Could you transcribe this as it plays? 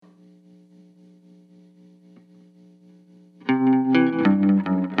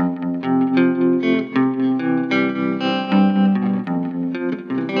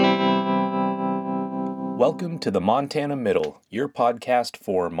Welcome to the Montana Middle, your podcast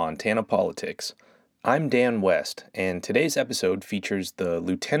for Montana politics. I'm Dan West, and today's episode features the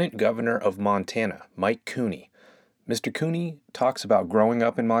Lieutenant Governor of Montana, Mike Cooney. Mr. Cooney talks about growing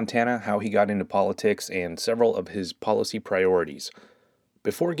up in Montana, how he got into politics, and several of his policy priorities.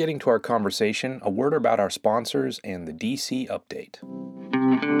 Before getting to our conversation, a word about our sponsors and the DC update.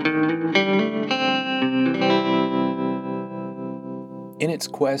 In its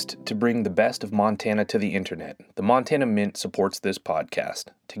quest to bring the best of Montana to the internet, the Montana Mint supports this podcast.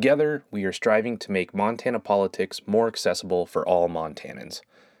 Together, we are striving to make Montana politics more accessible for all Montanans.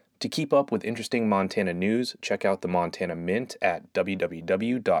 To keep up with interesting Montana news, check out the Montana Mint at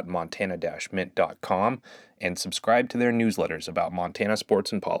www.montana-mint.com and subscribe to their newsletters about Montana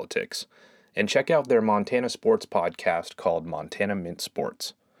sports and politics. And check out their Montana sports podcast called Montana Mint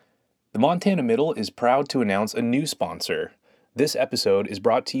Sports. The Montana Middle is proud to announce a new sponsor. This episode is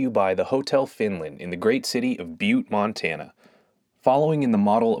brought to you by the Hotel Finland in the great city of Butte, Montana. Following in the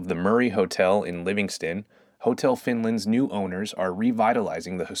model of the Murray Hotel in Livingston, Hotel Finland's new owners are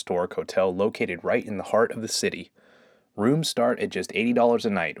revitalizing the historic hotel located right in the heart of the city. Rooms start at just $80 a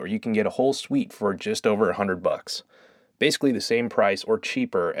night, or you can get a whole suite for just over $100. Basically the same price or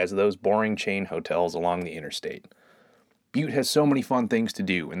cheaper as those boring chain hotels along the interstate. Butte has so many fun things to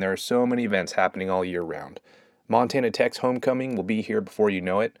do, and there are so many events happening all year round. Montana Tech's homecoming will be here before you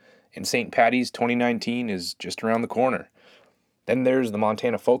know it, and St. Patty's 2019 is just around the corner. Then there's the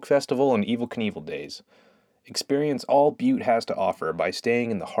Montana Folk Festival and Evel Knievel Days. Experience all Butte has to offer by staying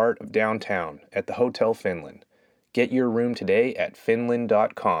in the heart of downtown at the Hotel Finland. Get your room today at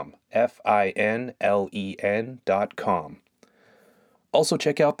finland.com, Finlen.com. Also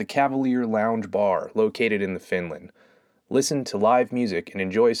check out the Cavalier Lounge Bar located in the Finland. Listen to live music and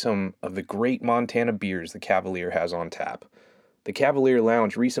enjoy some of the great Montana beers the Cavalier has on tap. The Cavalier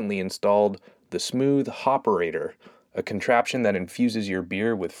Lounge recently installed the Smooth Hopperator, a contraption that infuses your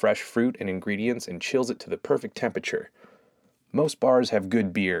beer with fresh fruit and ingredients and chills it to the perfect temperature. Most bars have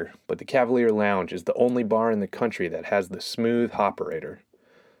good beer, but the Cavalier Lounge is the only bar in the country that has the Smooth Hopperator.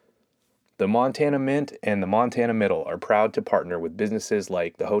 The Montana Mint and the Montana Middle are proud to partner with businesses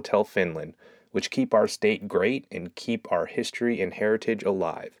like the Hotel Finland, which keep our state great and keep our history and heritage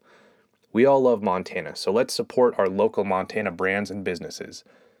alive. We all love Montana, so let's support our local Montana brands and businesses.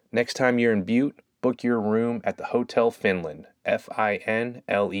 Next time you're in Butte, book your room at the Hotel Finland, Finlen.com.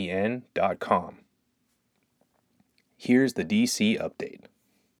 Here's the DC update.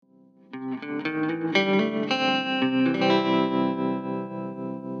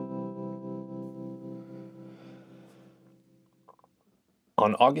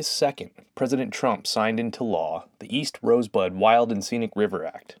 On August 2nd, President Trump signed into law the East Rosebud Wild and Scenic River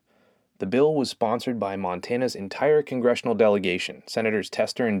Act. The bill was sponsored by Montana's entire congressional delegation, Senators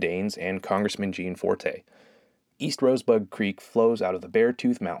Tester and Daines and Congressman Gene Forte. East Rosebud Creek flows out of the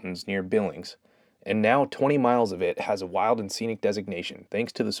Beartooth Mountains near Billings, and now 20 miles of it has a wild and scenic designation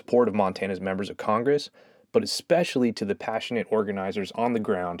thanks to the support of Montana's members of Congress, but especially to the passionate organizers on the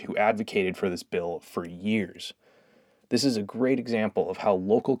ground who advocated for this bill for years. This is a great example of how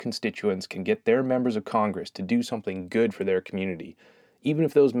local constituents can get their members of Congress to do something good for their community, even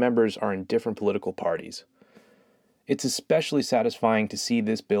if those members are in different political parties. It's especially satisfying to see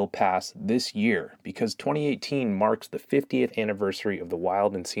this bill pass this year because 2018 marks the 50th anniversary of the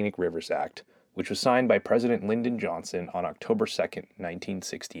Wild and Scenic Rivers Act, which was signed by President Lyndon Johnson on October 2nd,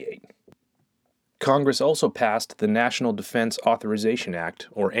 1968. Congress also passed the National Defense Authorization Act,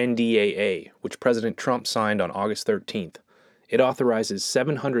 or NDAA, which President Trump signed on August 13th. It authorizes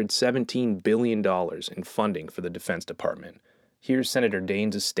 $717 billion in funding for the Defense Department. Here's Senator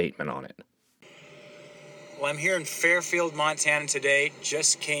Daines' statement on it. Well, I'm here in Fairfield, Montana today.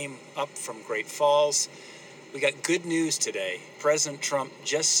 Just came up from Great Falls. We got good news today. President Trump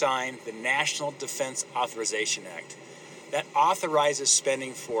just signed the National Defense Authorization Act. That authorizes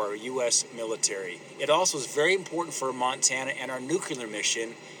spending for our U.S. military. It also is very important for Montana and our nuclear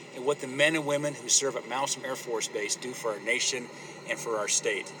mission and what the men and women who serve at Malmstrom Air Force Base do for our nation and for our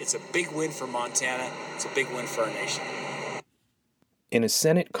state. It's a big win for Montana. It's a big win for our nation. In a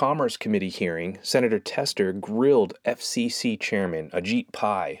Senate Commerce Committee hearing, Senator Tester grilled FCC Chairman Ajit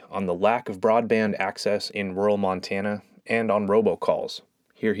Pai on the lack of broadband access in rural Montana and on robocalls.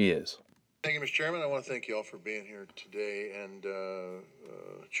 Here he is. Thank you, Mr. Chairman. I want to thank you all for being here today. And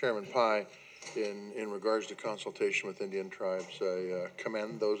Chairman Pai, in regards to consultation with Indian tribes, I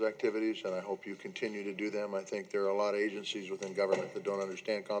commend those activities, and I hope you continue to do them. I think there are a lot of agencies within government that don't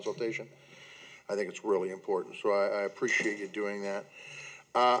understand consultation. I think it's really important, so I appreciate you doing that.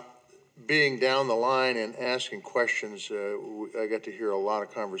 Being down the line and asking questions, I got to hear a lot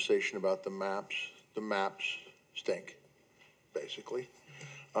of conversation about the maps the maps stink, basically.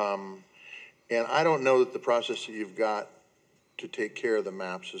 And I don't know that the process that you've got to take care of the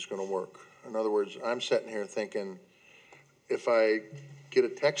maps is going to work. In other words, I'm sitting here thinking, if I get a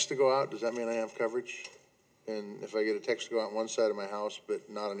text to go out, does that mean I have coverage? And if I get a text to go out on one side of my house but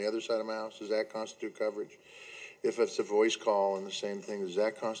not on the other side of my house, does that constitute coverage? If it's a voice call and the same thing, does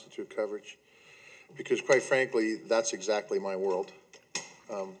that constitute coverage? Because quite frankly, that's exactly my world.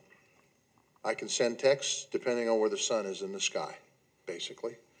 I can send texts depending on where the sun is in the sky,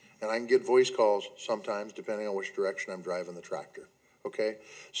 basically. And I can get voice calls sometimes depending on which direction I'm driving the tractor, okay?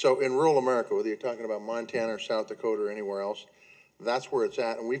 So in rural America, whether you're talking about Montana or South Dakota or anywhere else, that's where it's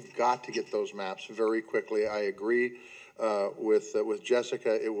at, and we've got to get those maps very quickly. I agree with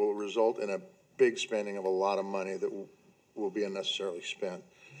Jessica. It will result in a big spending of a lot of money that will be unnecessarily spent.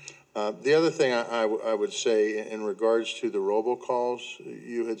 The other thing I would say in regards to the robocalls,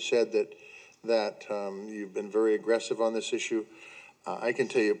 you had said that you've been very aggressive on this issue. I can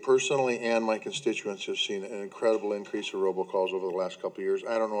tell you personally, and my constituents have seen an incredible increase of robocalls over the last couple of years.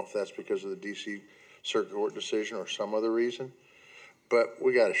 I don't know if that's because of the D.C. Circuit Court decision or some other reason, but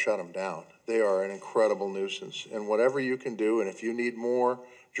we got to shut them down. They are an incredible nuisance, and whatever you can do, and if you need more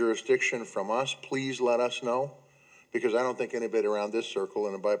jurisdiction from us, please let us know, because I don't think anybody around this circle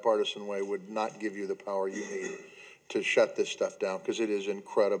in a bipartisan way would not give you the power you need to shut this stuff down, because it is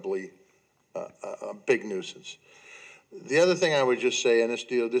incredibly a big nuisance. The other thing I would just say, and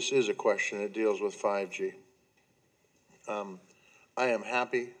this is a question, it deals with 5G. I am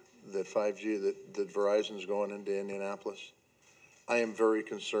happy that 5G, that Verizon's going into Indianapolis. I am very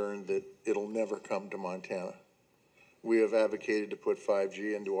concerned that it'll never come to Montana. We have advocated to put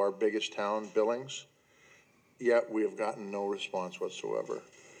 5G into our biggest town, Billings, yet we have gotten no response whatsoever.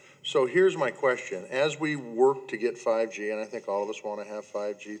 So here's my question. As we work to get 5G, and I think all of us want to have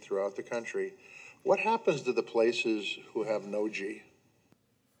 5G throughout the country, what happens to the places who have no G?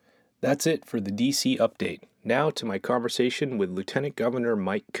 That's it for the DC update. Now to my conversation with Lieutenant Governor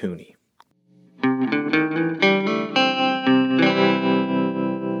Mike Cooney.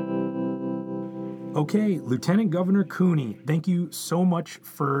 Okay, Lieutenant Governor Cooney, thank you so much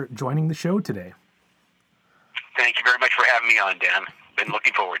for joining the show today. Thank you very much for having me on, Dan. Been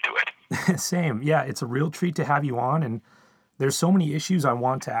looking forward to it. Same. Yeah, it's a real treat to have you on, and there's so many issues I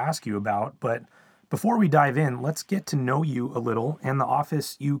want to ask you about, but before we dive in, let's get to know you a little and the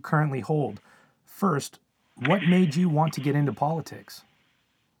office you currently hold. First, what made you want to get into politics?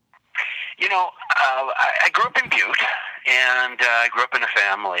 You know, I grew up in Butte, and I grew up in a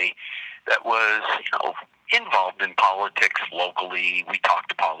family that was, involved in politics locally. We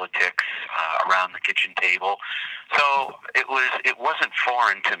talked politics around the kitchen table. So it wasn't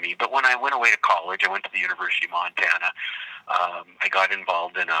foreign to me. But when I went away to college, I went to the University of Montana. I got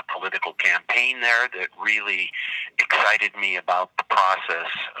involved in a political campaign there that really excited me about the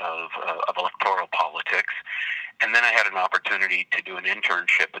process of electoral politics. And then I had an opportunity to do an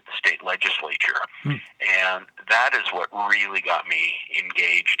internship at the state legislature. And that is what really got me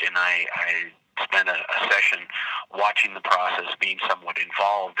engaged. And I spent a session watching the process, being somewhat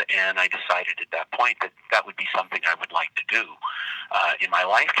involved, and I decided at that point that would be something I would like to do in my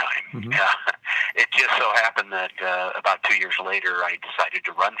lifetime. It just so happened that about 2 years later, I decided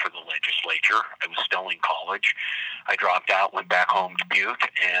to run for the legislature. I was still in college. I dropped out, went back home to Butte,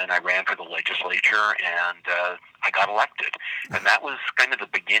 and I ran for the legislature, and I got elected. And that was kind of the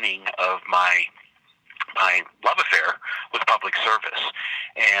beginning of my love affair with public service,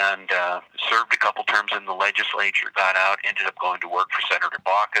 and served a couple terms in the legislature, got out, ended up going to work for Senator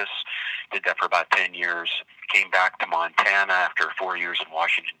Baucus, did that for about 10 years, came back to Montana after 4 years in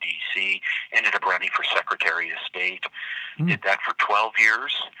Washington, D.C., ended up running for Secretary of State, did that for 12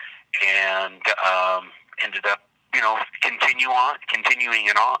 years, and ended up continuing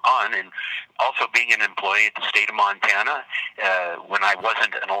on, and also being an employee at the state of Montana when I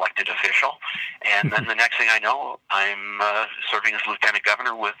wasn't an elected official. And then the next thing I know, I'm serving as lieutenant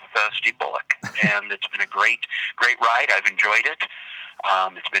governor with Steve Bullock. And it's been a great ride. I've enjoyed it.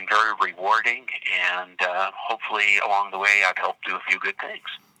 It's been very rewarding, and hopefully along the way I've helped do a few good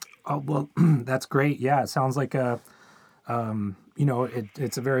things. Oh, well, that's great. Yeah, it sounds like it's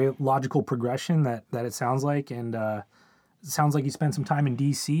a very logical progression that it sounds like, and it sounds like you spent some time in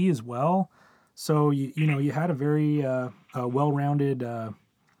D.C. as well. So you had a very well-rounded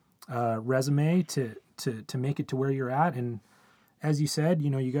resume to make it to where you're at, and as you said,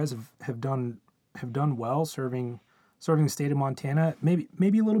 you guys have done well serving the state of Montana.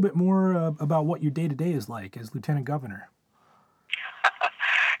 Maybe a little bit more about what your day-to-day is like as lieutenant governor.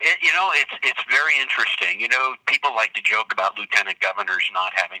 It's very interesting. People like to joke about lieutenant governors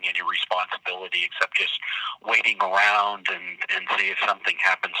not having any responsibility except just waiting around and see if something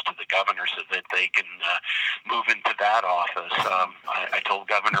happens to the governor so that they can move into that office. I told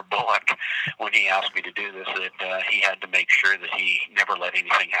Governor Bullock when he asked me to do this that he had to make sure that he never let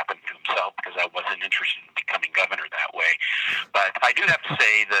anything happen to himself because I wasn't interested in becoming governor that way. But I do have to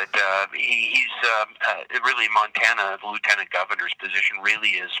say that he's really Montana, the lieutenant governor's position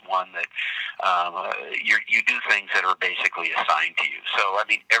really is one that you do things that are basically assigned to you. So,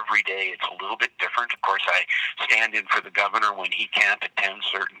 every day it's a little bit different. Of course, I stand in for the governor when he can't attend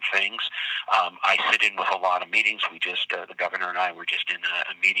certain things. I sit in with a lot of meetings. The governor and I were just in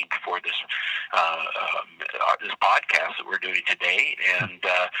a meeting before this podcast that we're doing today, and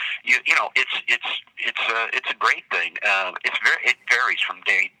it's a great thing. It varies from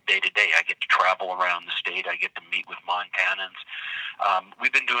day to day. I get to travel around the state. I get to meet with Montanans.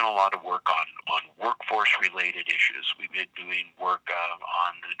 We've been doing a lot of work on workforce-related issues. We've been doing work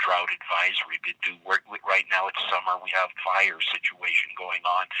on the drought advisory. We've been doing work right now. It's summer. We have fire situation going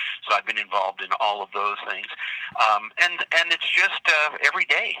on, so I've been involved in all of those things. And it's just every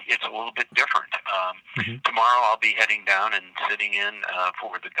day it's a little bit different. Tomorrow I'll be heading down and sitting in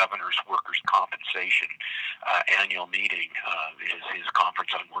for the governor's workers' compensation annual meeting. His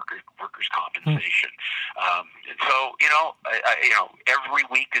conference on workers' compensation. So every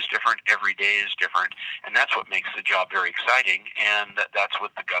week is different, every day is different, and that's what makes the job very exciting. And that's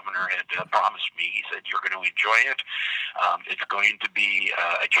what the governor had promised me. He said, "You're going to enjoy it. It's going to be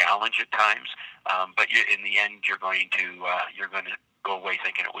a challenge at times, but in the end, you're going to go away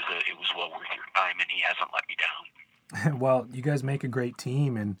thinking it was well worth your time." And he hasn't let me down. Well, you guys make a great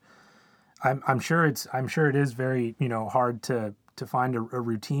team, and I'm sure it is very hard to find a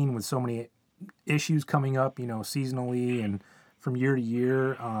routine with so many issues coming up seasonally and from year to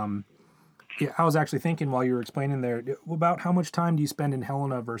year. I was actually thinking while you were explaining there about how much time do you spend in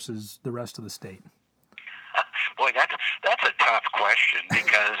Helena versus the rest of the state? Boy, that's a tough question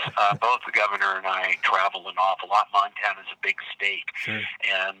because both the governor and I travel an awful lot. Montana's a big state, sure.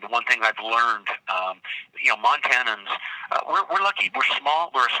 And the one thing I've learned, Montanans, we're lucky. We're small.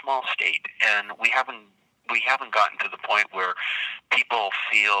 We're a small state, and we haven't gotten to the point where people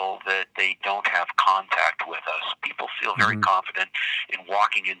feel that they don't have contact with us. People feel very confident in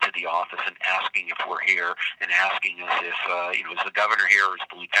walking into the office and asking if we're here and asking us if, is the governor here or is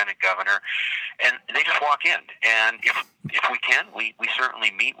the lieutenant governor? And they just walk in. And if we can, we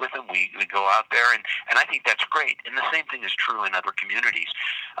certainly meet with them. We go out there, and I think that's great. And the same thing is true in other communities.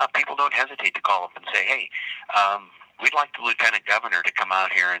 People don't hesitate to call up and say, hey, we'd like the lieutenant governor to come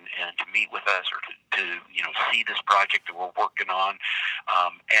out here and to meet with us or to see this project that we're working on.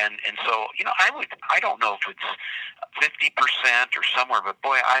 And so, I don't know if it's 50% or somewhere, but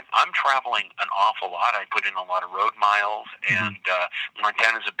boy, I'm traveling an awful lot. I put in a lot of road miles, and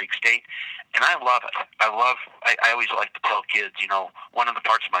Montana's a big state, and I love it. I always like to tell kids, one of the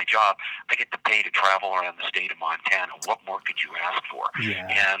parts of my job, I get to pay to travel around the state of Montana. What more could you ask for? Yeah.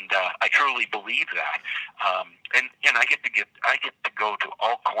 And I truly believe that. And I get to go to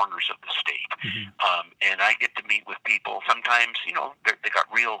all corners of the state, and I get to meet with people. Sometimes, they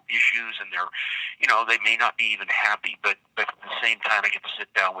got real issues, and they may not be even happy, but at the same time, I get to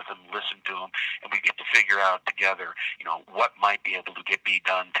sit down with them, listen to them, and we get to figure out together, what might be able to be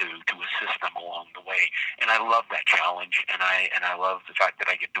done to assist them along the way. And I love that challenge, and I love the fact that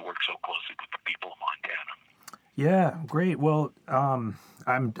I get to work so closely with the people of Montana. Yeah, great. Well, I'm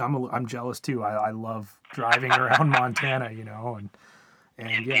jealous too. I love driving around Montana,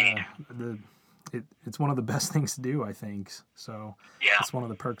 and yeah, it's one of the best things to do, I think. So yeah, it's one of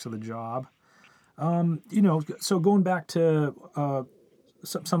the perks of the job. So going back to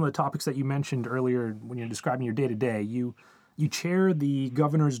some of the topics that you mentioned earlier when you're describing your day to day, you chair the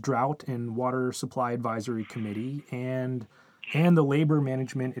Governor's Drought and Water Supply Advisory Committee and the Labor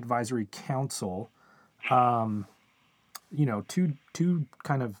Management Advisory Council. Two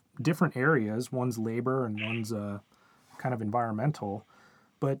kind of different areas. One's labor and one's kind of environmental.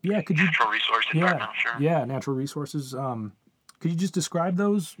 But yeah, could you natural resources? Sure. Yeah, natural resources. Could you just describe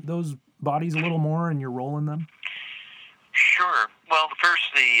those bodies a little more and your role in them? Sure. Well,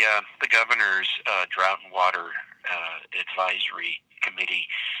 first, the governor's drought and water advisory committee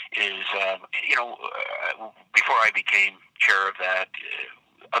is, before I became chair of that.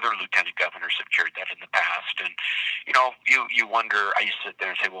 Other lieutenant governors have chaired that in the past, and you wonder. I used to sit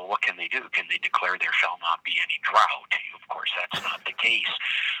there and say, well, what can they do? Can they declare there shall not be any drought? Of course, that's not the case.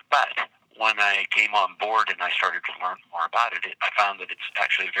 But when I came on board and I started to learn more about it, I found that it's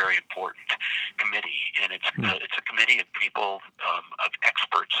actually a very important committee, and it's a committee of people, of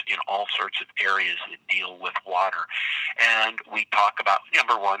experts in all sorts of areas that deal with water. And we talk about,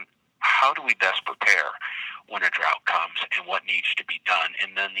 number one, how do we best prepare when a drought comes and what needs to be done?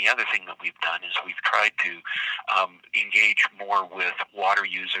 And then the other thing that we've done is we've tried to engage more with water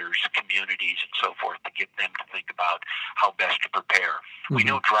users, communities, and so forth to get them to think about how best to prepare. We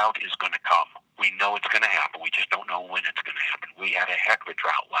know drought is going to come. We know it's going to happen. We just don't know when it's going to happen. We had a heck of a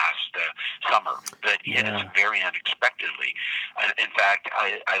drought last summer that hit us very unexpectedly. In fact,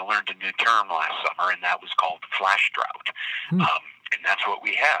 I learned a new term last summer, and that was called flash drought. And that's what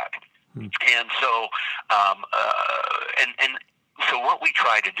we had. And so, so what we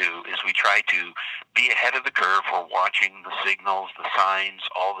try to do is we try to be ahead of the curve. We're watching the signals, the signs,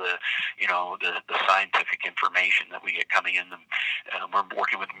 all the, the scientific information that we get coming in. We're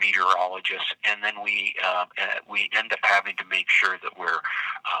working with meteorologists, and then we end up having to make sure that we're,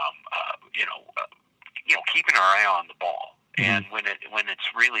 keeping our eye on the ball. And when it's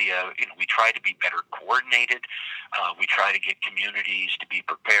really, we try to be better coordinated. We try to get communities to be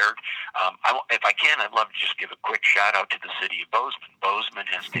prepared. If I can, I'd love to just give a quick shout out to the city of Bozeman. Bozeman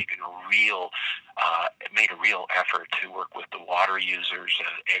has taken made a real effort to work with the water users,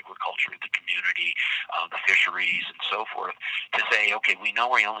 agriculture, the community, the fisheries, and so forth, to say, okay, we know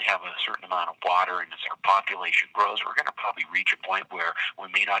we only have a certain amount of water, and as our population grows, we're going to probably reach a point where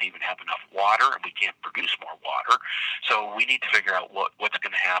we may not even have enough water, and we can't produce more water. So we need to figure out what's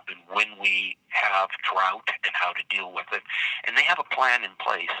going to happen when we have drought and how to deal with it. And they have a plan in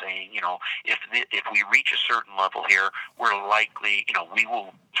place saying, if we reach a certain level here, we're likely, we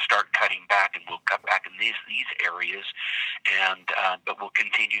will start cutting back, and we'll cut back in these areas, and but we'll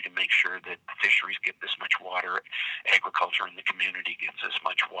continue to make sure that the fisheries get this much water, agriculture in the community gets this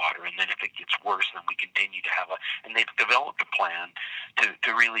much water, and then if it gets worse, then we continue to have and they've developed a plan to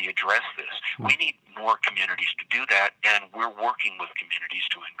really address this. We need more communities to do that, and we're working with communities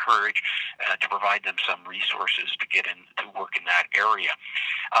to encourage, to provide them some resources to get in to work in that area.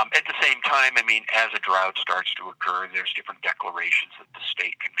 At the same time, as a drought starts to occur, there's different declarations that the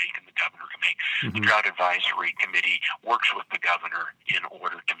state can make and the governor can make. The Drought Advisory Committee works with the governor in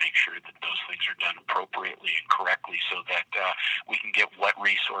order to make sure that those things are done appropriately and correctly, so that we can get what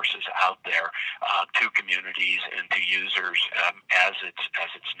resources out there to communities and to users as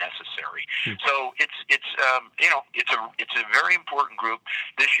it's necessary. So it's a very important group.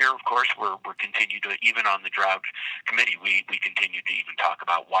 This year, of course, we're continue to, even on the drought committee, we continue to even talk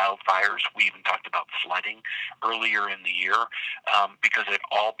about wildfires. We even talked about flooding earlier in the year, because it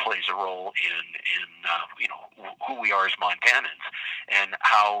all plays a role in who we are as Montanans and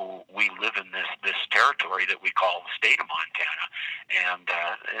how we live in this territory that we call the state of Montana. And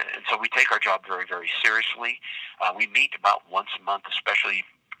so we take our job very, very seriously. We meet about once a month, especially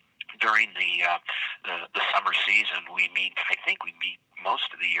during the summer season. I think we meet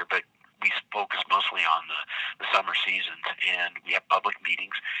most of the year, but we focus mostly on the summer seasons, and we have public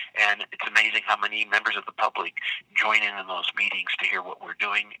meetings, and it's amazing how many members of the public join in those meetings to hear what we're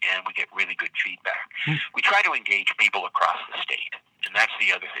doing, and we get really good feedback. We try to engage people across the state, and that's the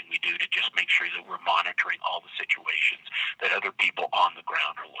other thing we do, to just make sure that we're monitoring all the situations that other people on the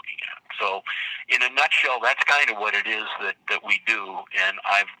ground are looking at. So in a nutshell, that's kind of what it is that we do, and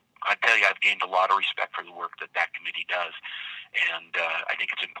I tell you, I've gained a lot of respect for the work that committee does, and I think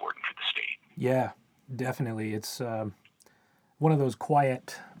it's important for the state. Yeah, definitely. It's one of those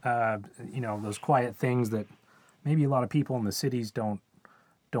quiet, those quiet things that maybe a lot of people in the cities don't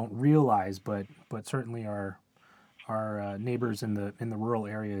realize, but certainly our neighbors in the rural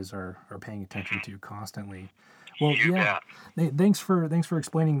areas are paying attention to constantly. Well, thanks for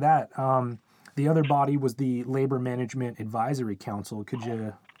explaining that. The other body was the Labor Management Advisory Council. Could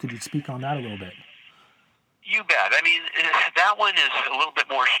you speak on that a little bit? You bet. That one is a little bit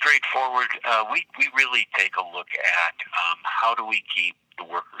more straightforward. We really take a look at how do we keep the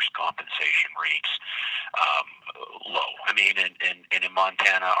workers' compensation rates low. And in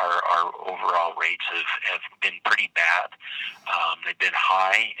Montana, our overall rates have been pretty bad. They've been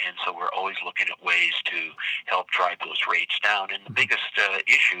high, and so we're always looking at ways to help drive those rates down. And the biggest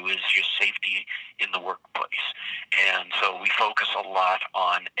issue is just safety in the workplace. And so we focus a lot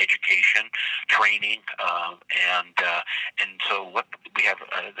on education, training, and so what we have,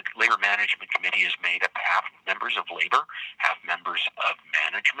 the Labor Management Committee is made up half members of labor, half members of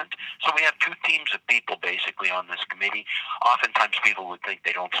management. So we have two teams of people basically on this committee. Oftentimes people would think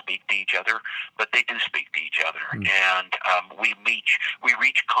they don't speak to each other, but they do speak to each other. And we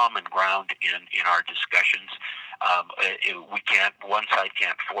reach common ground in our discussions. One side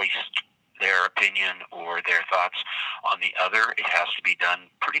can't foist their opinion or their thoughts on the other. It has to be done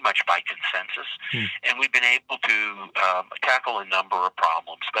pretty much by consensus. And we've been able to tackle a number of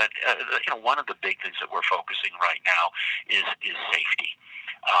problems. But one of the big things that we're focusing right now is safety.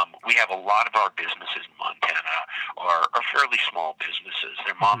 We have a lot of our businesses in Montana are fairly small businesses.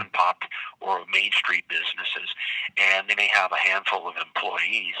 They're mom and pop or Main Street businesses, and they may have a handful of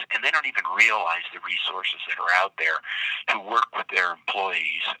employees, and they don't even realize the resources that are out there to work with their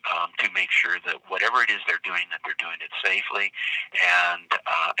employees to make sure that whatever it is they're doing, that they're doing it safely, and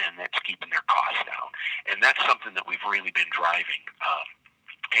that's keeping their costs down. And that's something that we've really been driving.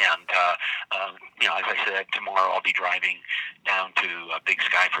 As I said, tomorrow I'll be driving down to Big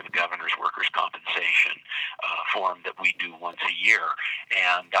Sky for the governor's workers' compensation forum that we do once a year,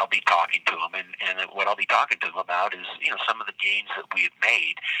 and I'll be talking to them. And what I'll be talking to them about is, some of the gains that we have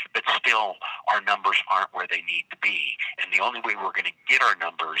made, but still our numbers aren't where they need to be. And the only way we're going to get our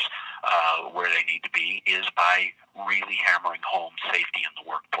numbers where they need to be is by really hammering home safety in the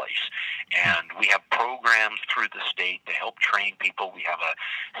workplace. And we have programs through the state to help train people. We have a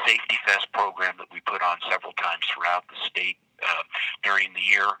Safety Fest program that we put on several times throughout the state during the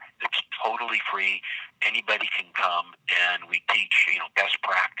year. It's totally free. Anybody can come, and we teach, best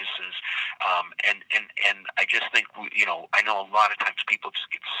practices. And I just think, I know a lot of times people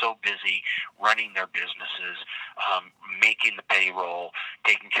just get so busy running their businesses, making the payroll,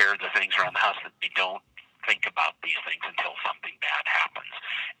 taking care of the things around the house that they don't think about these things until something bad happens.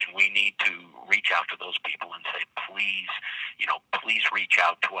 And we need to reach out to those people and say, please reach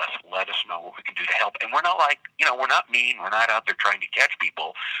out to us. Let us know what we can do to help. And we're not we're not mean. We're not out there trying to catch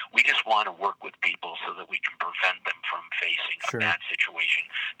people. We just want to work with people so that we can prevent them from facing a bad situation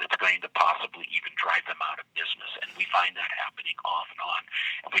that's going to possibly even drive them out of business. And we find that happening off and on.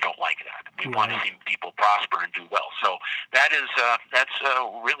 And we don't like that. We want to see people prosper and do well. So that's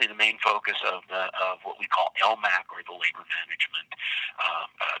really the main focus of what we call LMAC, or the Labor Management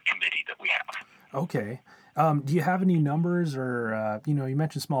Committee that we have. Okay. Do you have any numbers, or you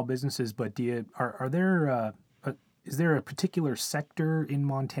mentioned small businesses, but is there a particular sector in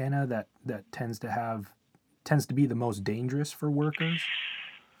Montana that tends to be the most dangerous for workers?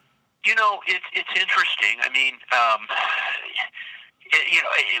 It's interesting. I mean,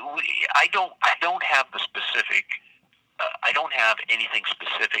 I don't have the specific. I don't have anything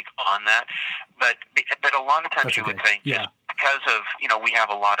specific on that, but a lot of times you would think just because of, we have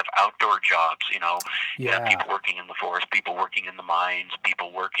a lot of outdoor jobs, people working in the forest, people working in the mines,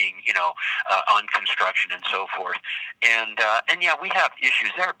 people working, on construction and so forth. And we have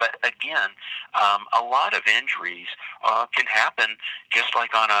issues there, but again, a lot of injuries can happen just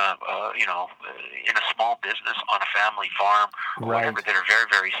like on in a small business, on a family farm, or whatever, that are very,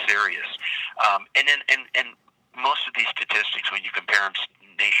 very serious. And most of these statistics, when you compare them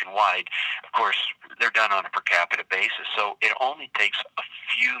nationwide, of course, they're done on a per capita basis. So it only takes a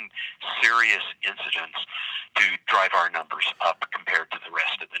few serious incidents to drive our numbers up compared to the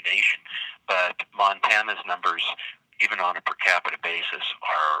rest of the nation. But Montana's numbers, even on a per capita basis,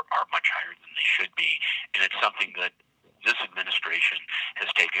 are much higher than they should be. And it's something that this administration has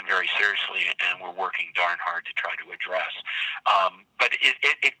taken very seriously, and we're working darn hard to try to address. But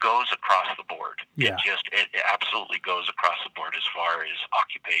it goes across the board. Yeah. It absolutely goes across the board as far as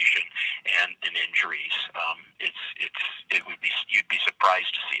occupation and injuries. You'd be surprised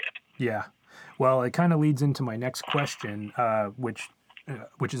to see it. Yeah. Well, it kind of leads into my next question, which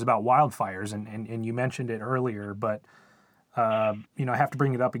is about wildfires, and you mentioned it earlier, but I have to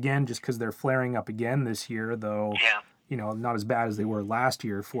bring it up again just because they're flaring up again this year, though. Yeah. Not as bad as they were last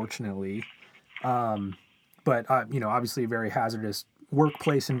year, fortunately. But obviously a very hazardous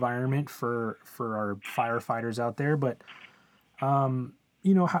workplace environment for our firefighters out there. But, how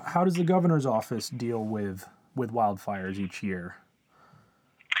does the governor's office deal with wildfires each year?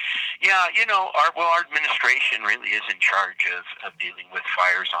 Yeah, our administration really is in charge of dealing with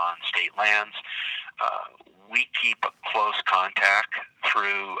fires on state lands. We keep a close contact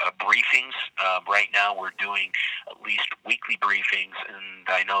through briefings. Right now we're doing at least weekly briefings, and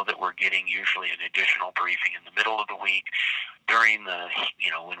I know that we're getting usually an additional briefing in the middle of the week. During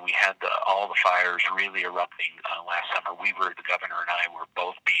when we had all the fires really erupting last summer, the governor and I were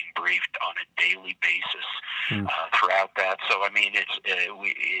both being briefed on a daily basis throughout that. So, I mean,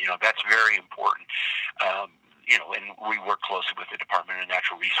 that's very important. And we work closely with the Department of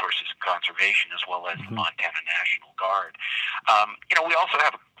Natural Resources and Conservation, as well as the Montana National Guard. We also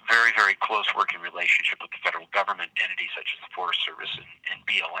have a very, very close working relationship with the federal government entities such as the Forest Service and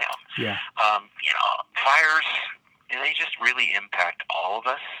BLM. Yeah. Fires, they just really impact all of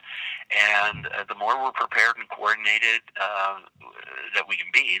us. And the more we're prepared and coordinated that we can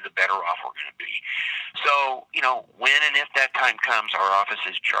be, the better off we're going to be. So, when and if that time comes, our office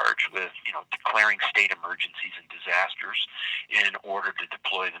is charged with, declaring state emergencies and disasters in order to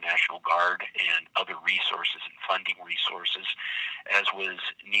deploy the National Guard and other resources and funding resources as was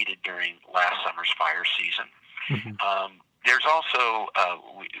needed during last summer's fire season. Mm-hmm. There's also,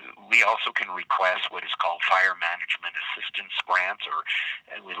 we also can request what is called Fire Management Assistance Grants, or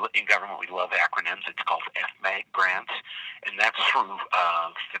in government we love acronyms. It's called FMAG grants, and that's through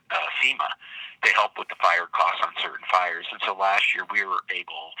FEMA to help with the fire costs on certain fires. And so last year we were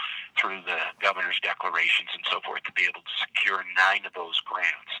able, through the governor's declarations and so forth, to be able to secure 9 of those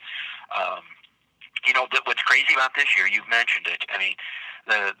grants. What's crazy about this year, you've mentioned it. I mean,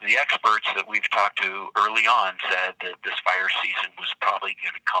 the experts that we've talked to early on said that this fire season was probably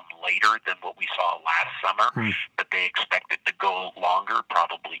going to come later than what we saw last summer, but they expect it to go longer,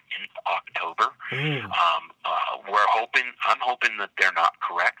 probably in October. I'm hoping that they're not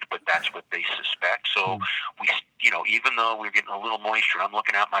correct, but that's what they suspect. So even though we're getting a little moisture, I'm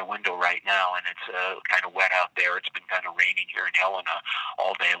looking out my window right now, and it's kind of wet out there. It's been kind of raining here in Helena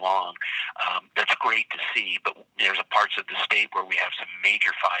all day long. That's great to see, but there's parts of the state where we have some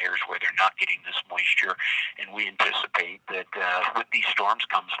major fires where they're not getting this moisture, and we anticipate that with these storms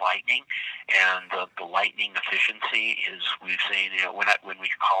comes lightning, and the lightning efficiency is, we've seen, when we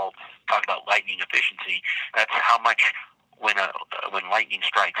talk about lightning efficiency, that's how much when lightning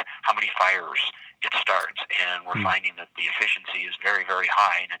strikes, how many fires it starts, and we're finding that the efficiency is very, very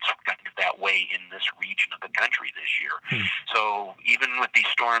high, and it's kind of that way in this region of the country this year. So even with these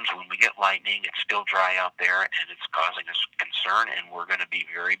storms, when we get lightning, it's still dry out there, and it's causing us concern, and we're going to be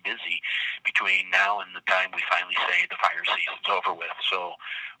very busy between now and the time we finally say the fire season's over with. So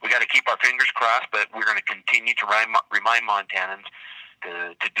we got to keep our fingers crossed, but we're going to continue to remind Montanans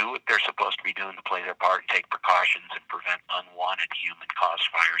to do what they're supposed to be doing, to play their part and take precautions and prevent unwanted human-caused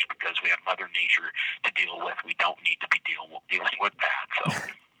fires, because we have Mother Nature to deal with. We don't need to be dealing with that.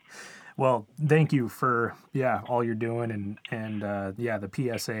 So, well, thank you for all you're doing, and the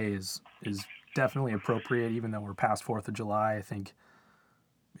PSA is definitely appropriate, even though we're past 4th of July. I think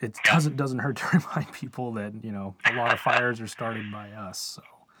it doesn't hurt to remind people that a lot of fires are started by us. So.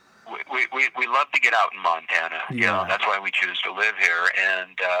 We love to get out in Montana. That's why we choose to live here.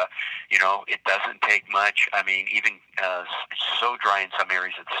 And, it doesn't take much. I mean, even it's so dry in some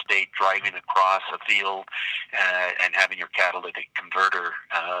areas of the state, driving across a field and having your catalytic converter,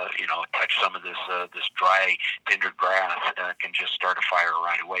 touch some of this dry, tinder grass can just start a fire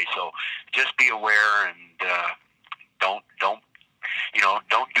right away. So just be aware, and don't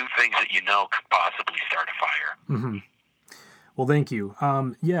do things that could possibly start a fire. Mm-hmm. Well, thank you.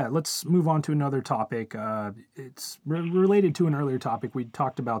 Let's move on to another topic. It's related to an earlier topic. We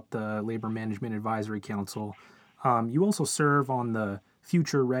talked about the Labor Management Advisory Council. You also serve on the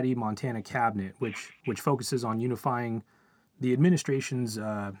Future Ready Montana Cabinet, which focuses on unifying the administration's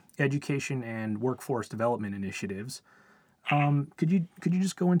education and workforce development initiatives. Could you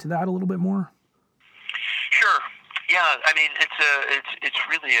just go into that a little bit more? Sure. Yeah, I mean, it's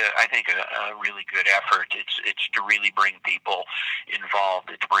really I think a really good effort. It's to really bring people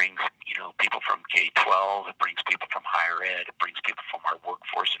involved. It brings people from K-12. It brings people from higher ed. It brings people from our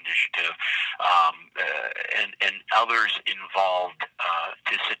workforce initiative, and others involved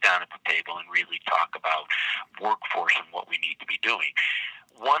to sit down at the table and really talk about workforce and what we need to be doing.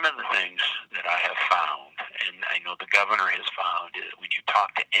 One of the things that I have found, and I know the governor has found, is when you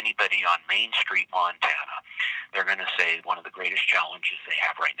talk to anybody on Main Street, Montana, they're going to say one of the greatest challenges they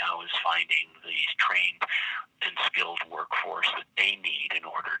have right now is finding the trained and skilled workforce that they need in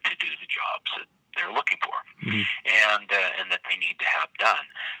order to do the jobs that they're looking for, and that they need to have done.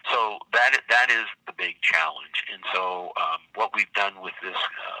 So that is the big challenge. And so what we've done with this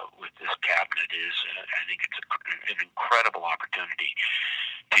cabinet is, I think it's an incredible opportunity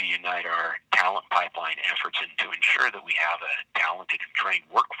to unite our talent pipeline efforts and to ensure that we have a talented and trained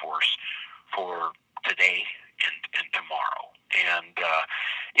workforce for today and tomorrow. And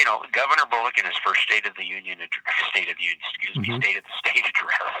Governor Bullock in his first State of the State address,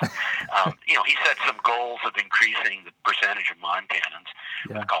 he set some goals of increasing the percentage of Montanans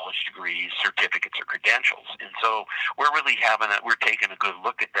with college degrees, certificates, or credentials. And so we're really we're taking a good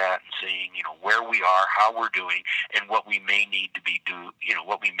look at that and seeing, where we are, how we're doing, and what we may need to be doing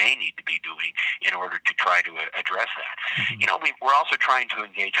in order to try to address that. We're also trying to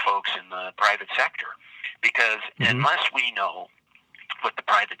engage folks in the private sector, because unless we know what the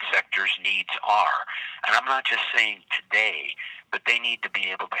private sector's needs are, and I'm not just saying today, but they need to be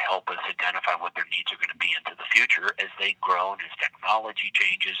able to help us identify what their needs are going to be into the future. future as they grow and as technology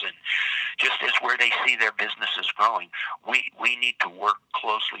changes and just as where they see their businesses growing. We need to work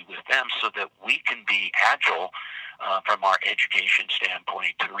closely with them so that we can be agile from our education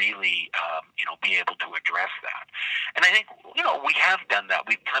standpoint to really, be able to address that. And I think, we have done that.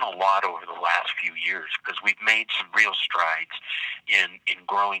 We've done a lot over the last few years because we've made some real strides in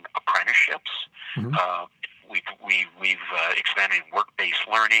growing apprenticeships. Mm-hmm. We've expanded work-based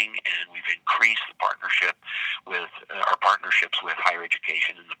learning, and we've increased the partnership with our partnerships with higher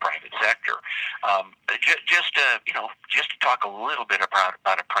education in the private sector. Just to talk a little bit about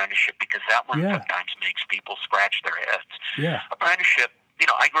apprenticeship, because that one sometimes makes people scratch their heads. Yeah. Apprenticeship.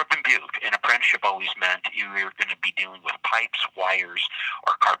 I grew up in Butte, and apprenticeship always meant you were going to be dealing with pipes, wires,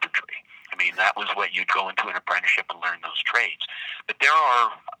 or carpentry. I mean, that was what you'd go into an apprenticeship and learn those trades. But there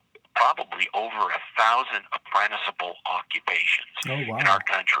are probably over 1,000 apprenticeable occupations in our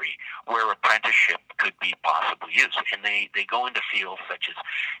country where apprenticeship could be possibly used. And they go into fields such as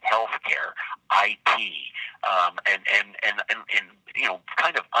healthcare, IT, and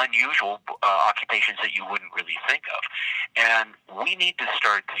kind of unusual occupations that you wouldn't really think of. And we need to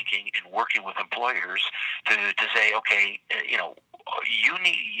start thinking and working with employers to say, okay,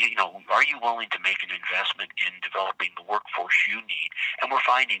 are you willing to make an investment in developing the workforce you need? And we're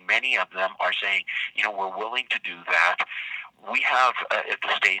finding many of them are saying, we're willing to do that. We have at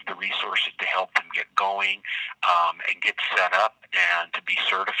the state the resources to help them get going and get set up and to be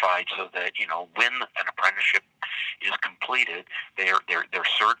certified, so that when an apprenticeship is completed, they're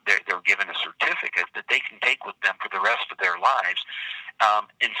given a certificate that they can take with them for the rest of their lives.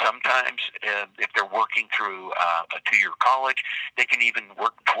 And sometimes, if they're working through a 2-year college, they can even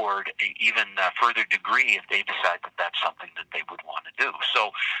work toward an even further degree if they decide that that's something that they would want to do.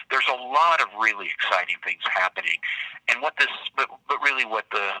 So there's a lot of really exciting things happening. And what the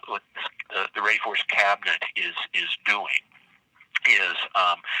Ready Force cabinet is doing is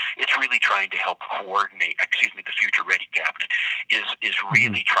it's really trying to help coordinate. The Future Ready cabinet is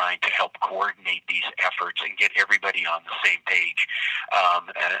really trying to help coordinate these efforts and get everybody on the same page,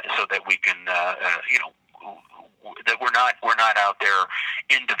 so that we can that we're not out there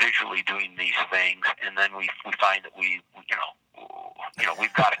individually doing these things, and then we find that we've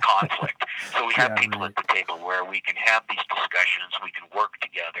got a conflict. So we have people at the table where we can have these discussions, we can work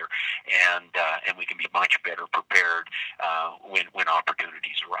together, and we can be much better prepared when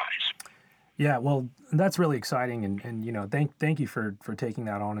opportunities arise. Yeah, well, that's really exciting, and thank you for taking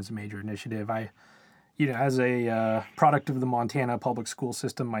that on as a major initiative. As a product of the Montana public school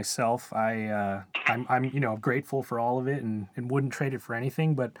system myself, I'm grateful for all of it and wouldn't trade it for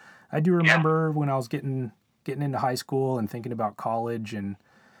anything. But I do remember when I was getting into high school and thinking about college, and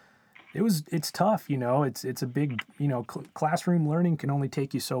it's tough. It's a big classroom learning can only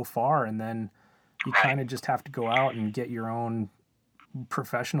take you so far, and then you kind of just have to go out and get your own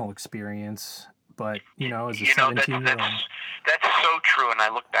professional experience. But as a 17-year-old. That's so true, and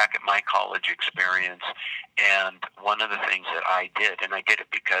I look back at my college experience, and one of the things that I did, and I did it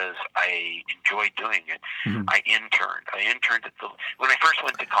because I enjoyed doing it, I interned. When I first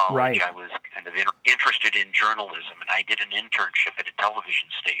went to college, I was kind of interested in journalism, and I did an internship at a television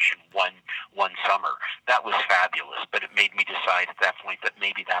station one summer. That was fabulous, but it made me decide at that point that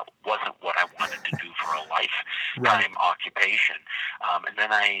maybe that wasn't what I wanted to do for a lifetime occupation. And then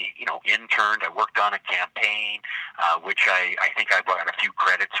I, interned. I worked on a campaign, which I think I got a few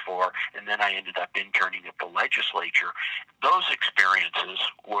credits for, and then I ended up interning at the legislature. Those experiences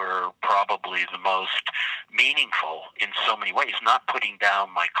were probably the most meaningful in so many ways, not putting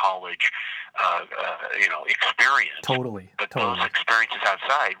down my college experience. Totally. Those experiences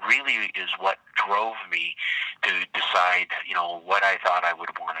outside really is what drove me to decide, what I thought I would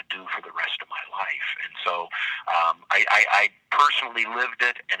want to do for the rest of my life. And so I personally lived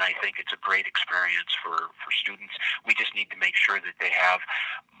it, and I think it's a great experience for students. We just need to make sure that they have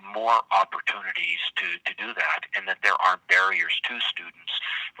more opportunities to do that, and that there aren't barriers to students.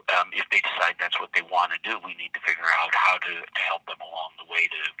 If they decide that's what they want to do, we need to figure out how to help them along the way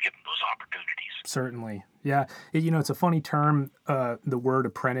to give them those opportunities. Certainly. Yeah. It's a funny term, the word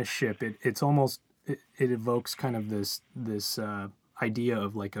apprenticeship. It's almost, it evokes kind of this idea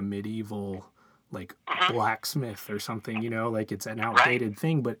of like a medieval, like blacksmith or something, like it's an outdated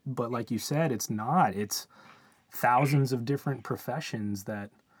thing, but like you said, it's not. It's thousands of different professions that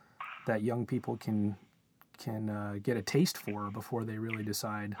young people can get a taste for before they really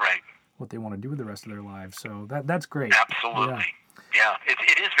decide what they want to do with the rest of their lives. So that's great. Absolutely. Yeah.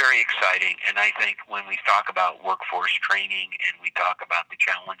 It is very exciting, and I think when we talk about workforce training and we talk about the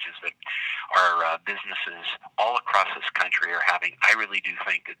challenges that our businesses all across this country are having, I really do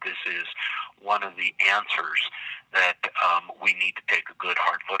think that this is one of the answers that we need to take a good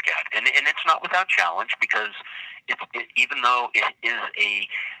hard look at. And it's not without challenge, because even though it is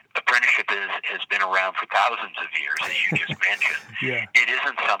apprenticeship has been around for thousands of years, as you just mentioned. Yeah. It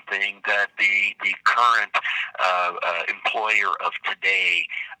isn't something that the current employer of today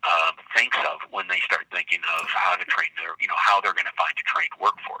thinks of when they start thinking of how to train how they're going to find a trained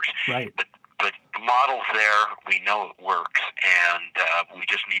workforce. Right. But the model's there. We know it works, and we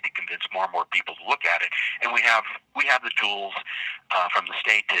just need to convince more and more people to look at it. And we have the tools from the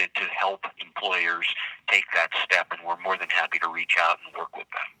state to help employers take that step, and we're more than happy to reach out and work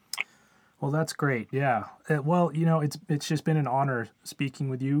with them. Well, that's great. Yeah. Well, it's just been an honor speaking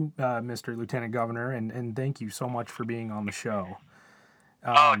with you, Mr. Lieutenant Governor, and thank you so much for being on the show.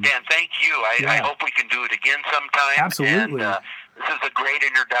 Dan, thank you. I hope we can do it again sometime. Absolutely. And, this is a great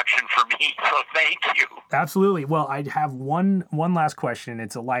introduction for me, so thank you. Absolutely. Well, I have one last question.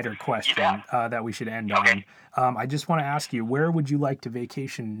 It's a lighter question that we should end on. I just want to ask you, where would you like to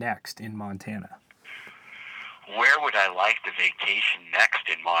vacation next in Montana? Where would I like to vacation next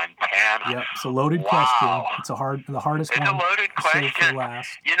in Montana? Yeah, it's a loaded question. It's the hardest one. It's a loaded question. For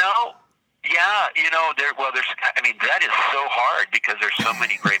last. That is so hard because there's so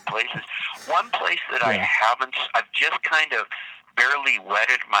many great places. One place that I've just kind of barely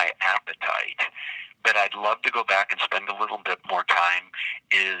whetted my appetite, but I'd love to go back and spend a little bit more time,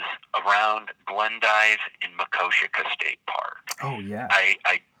 is around Glendive in Makoshika State Park. Oh, yeah.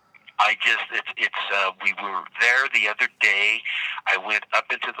 We were there the other day. I went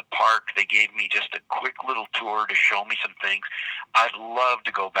up into the park. They gave me just a quick little tour to show me some things. I'd love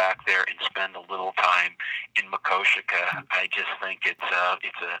to go back there and spend a little time in Makoshika. I just think it's a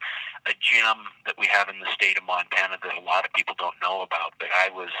gem that we have in the state of Montana that a lot of people don't know about. But I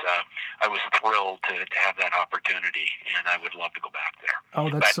was thrilled to have that opportunity, and I would love to go back there. Oh,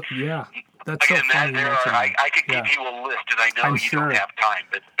 that's so funny. I could give you a list, and I know you don't have time,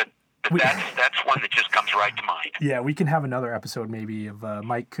 but that's one that just comes right to mind. Yeah, we can have another episode maybe of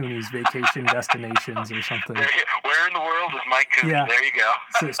Mike Cooney's vacation destinations or something. Where in the world is Mike Cooney? Yeah. There you go.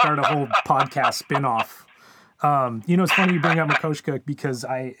 So start a whole podcast spin-off. It's funny you bring up Makoshika because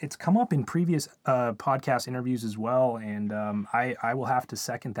it's come up in previous podcast interviews as well, and I will have to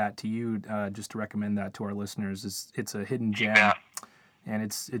second that to you just to recommend that to our listeners. It's a hidden gem, and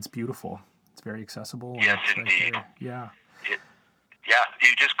it's beautiful. It's very accessible. Yes, indeed. Yeah. Yeah,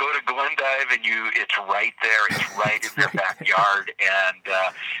 you just go to Glendive and it's right there. It's right in their backyard, and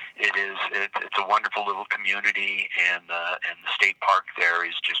it's a wonderful little community, and the state park there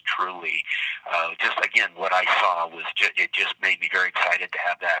is just truly, what I saw was it just made me very excited to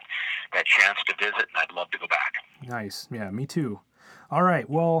have that chance to visit, and I'd love to go back. Nice. Yeah, me too. All right.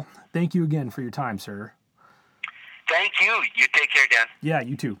 Well, thank you again for your time, sir. Thank you. You take care, Dan. Yeah,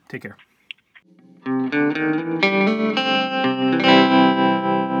 you too. Take care.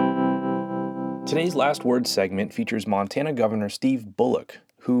 Today's Last Word segment features Montana Governor Steve Bullock,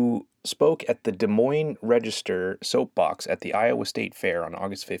 who spoke at the Des Moines Register soapbox at the Iowa State Fair on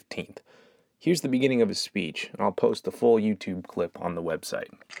August 15th. Here's the beginning of his speech, and I'll post the full YouTube clip on the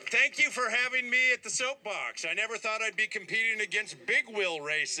website. Thank you for having me at the soapbox. I never thought I'd be competing against big wheel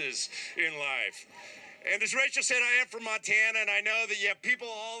races in life. And as Rachel said, I am from Montana, and I know that you have people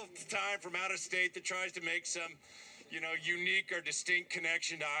all the time from out of state that tries to make some unique or distinct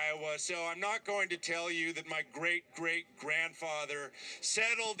connection to Iowa. So I'm not going to tell you that my great-great-grandfather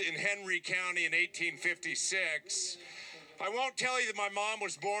settled in Henry County in 1856. I won't tell you that my mom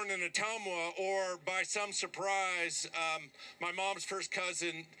was born in Ottumwa, or by some surprise, my mom's first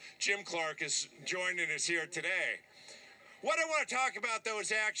cousin, Jim Clark, is joining us here today. What I want to talk about, though,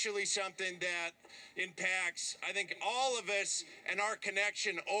 is actually something that impacts, I think, all of us and our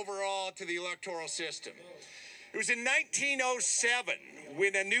connection overall to the electoral system. It was in 1907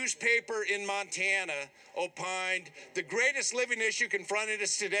 when a newspaper in Montana opined, the greatest living issue confronting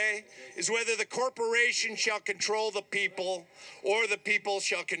us today is whether the corporation shall control the people or the people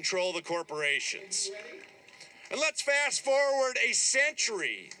shall control the corporations. And let's fast forward a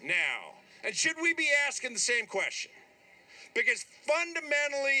century now. And should we be asking the same question? Because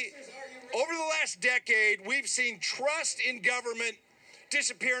fundamentally, over the last decade, we've seen trust in government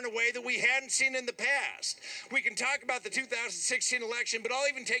disappear in a way that we hadn't seen in the past. We can talk about the 2016 election, but I'll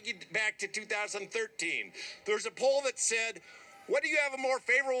even take you back to 2013. There's a poll that said, what do you have a more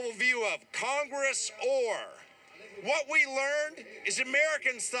favorable view of, Congress or? What we learned is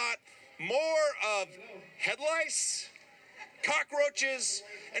Americans thought more of head lice cockroaches,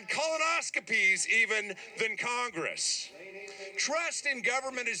 and colonoscopies even than Congress. Trust in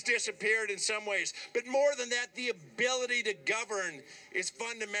government has disappeared in some ways, but more than that, the ability to govern has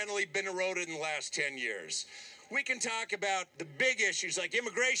fundamentally been eroded in the last 10 years. We can talk about the big issues like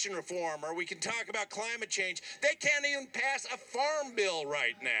immigration reform, or we can talk about climate change. They can't even pass a farm bill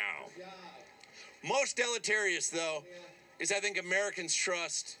right now. Most deleterious, though, is I think Americans'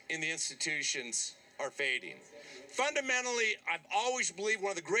 trust in the institutions are fading. Fundamentally, I've always believed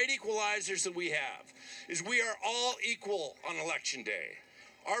one of the great equalizers that we have is we are all equal on Election Day.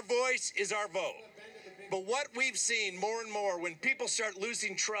 Our voice is our vote. But what we've seen more and more when people start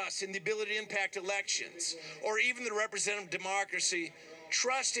losing trust in the ability to impact elections or even the representative democracy,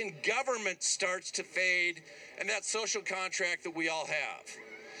 trust in government starts to fade and that social contract that we all have.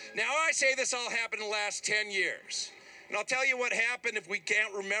 Now, I say this all happened in the last 10 years. And I'll tell you what happened if we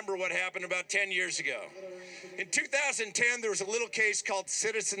can't remember what happened about 10 years ago. In 2010, there was a little case called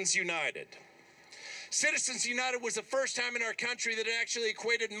Citizens United. Citizens United was the first time in our country that it actually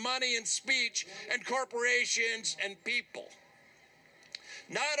equated money and speech and corporations and people.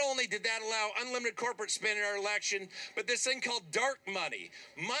 Not only did that allow unlimited corporate spend in our election, but this thing called dark money,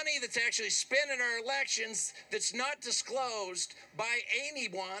 money that's actually spent in our elections that's not disclosed by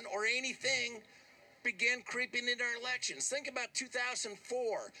anyone or anything, began creeping into our elections. Think about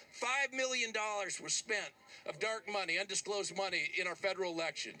 2004. $5 million was spent of dark money, undisclosed money in our federal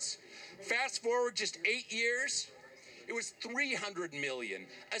elections. Fast forward just 8 years, it was $300 million,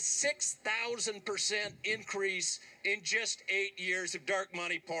 a 6,000% increase in just 8 years of dark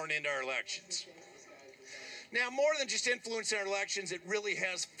money pouring into our elections. Now, more than just influencing our elections, it really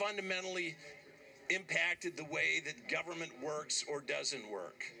has fundamentally impacted the way that government works or doesn't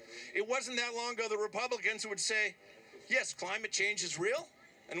work. It wasn't that long ago the Republicans would say, yes, climate change is real,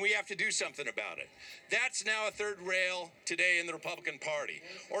 and we have to do something about it. That's now a third rail today in the Republican Party.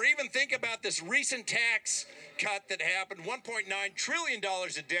 Or even think about this recent tax cut that happened, $1.9 trillion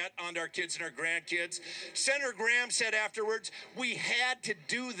of debt on our kids and our grandkids. Senator Graham said afterwards, we had to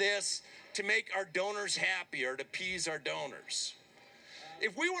do this to make our donors happy or to appease our donors.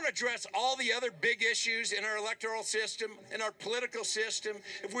 If we want to address all the other big issues in our electoral system, in our political system,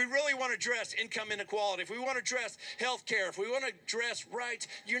 if we really want to address income inequality, if we want to address health care, if we want to address rights,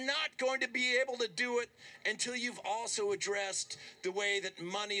 you're not going to be able to do it until you've also addressed the way that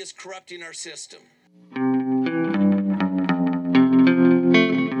money is corrupting our system.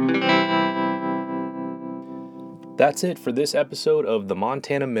 That's it for this episode of The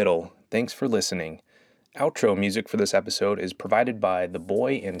Montana Middle. Thanks for listening. Outro music for this episode is provided by the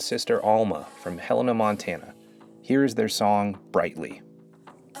boy and sister Alma from Helena, Montana. Here is their song, Brightly.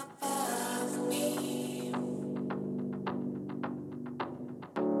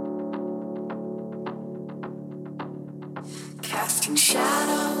 Casting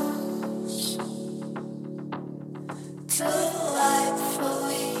shadows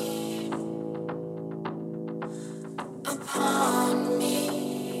delightfully upon me.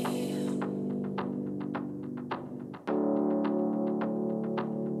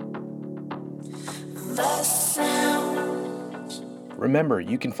 Remember,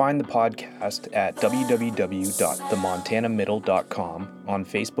 you can find the podcast at www.themontanamiddle.com on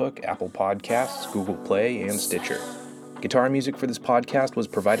Facebook, Apple Podcasts, Google Play, and Stitcher. Guitar music for this podcast was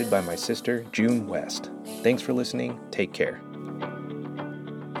provided by my sister, June West. Thanks for listening. Take care.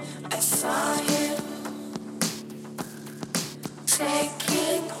 I saw you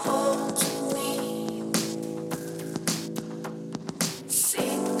taking hold of me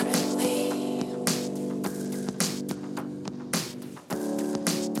secretly.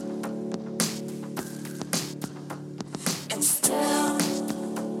 And still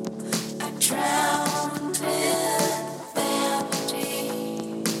I drowned in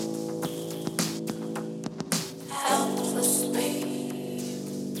vanity, helplessly.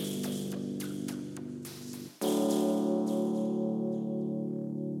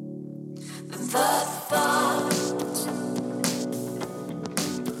 The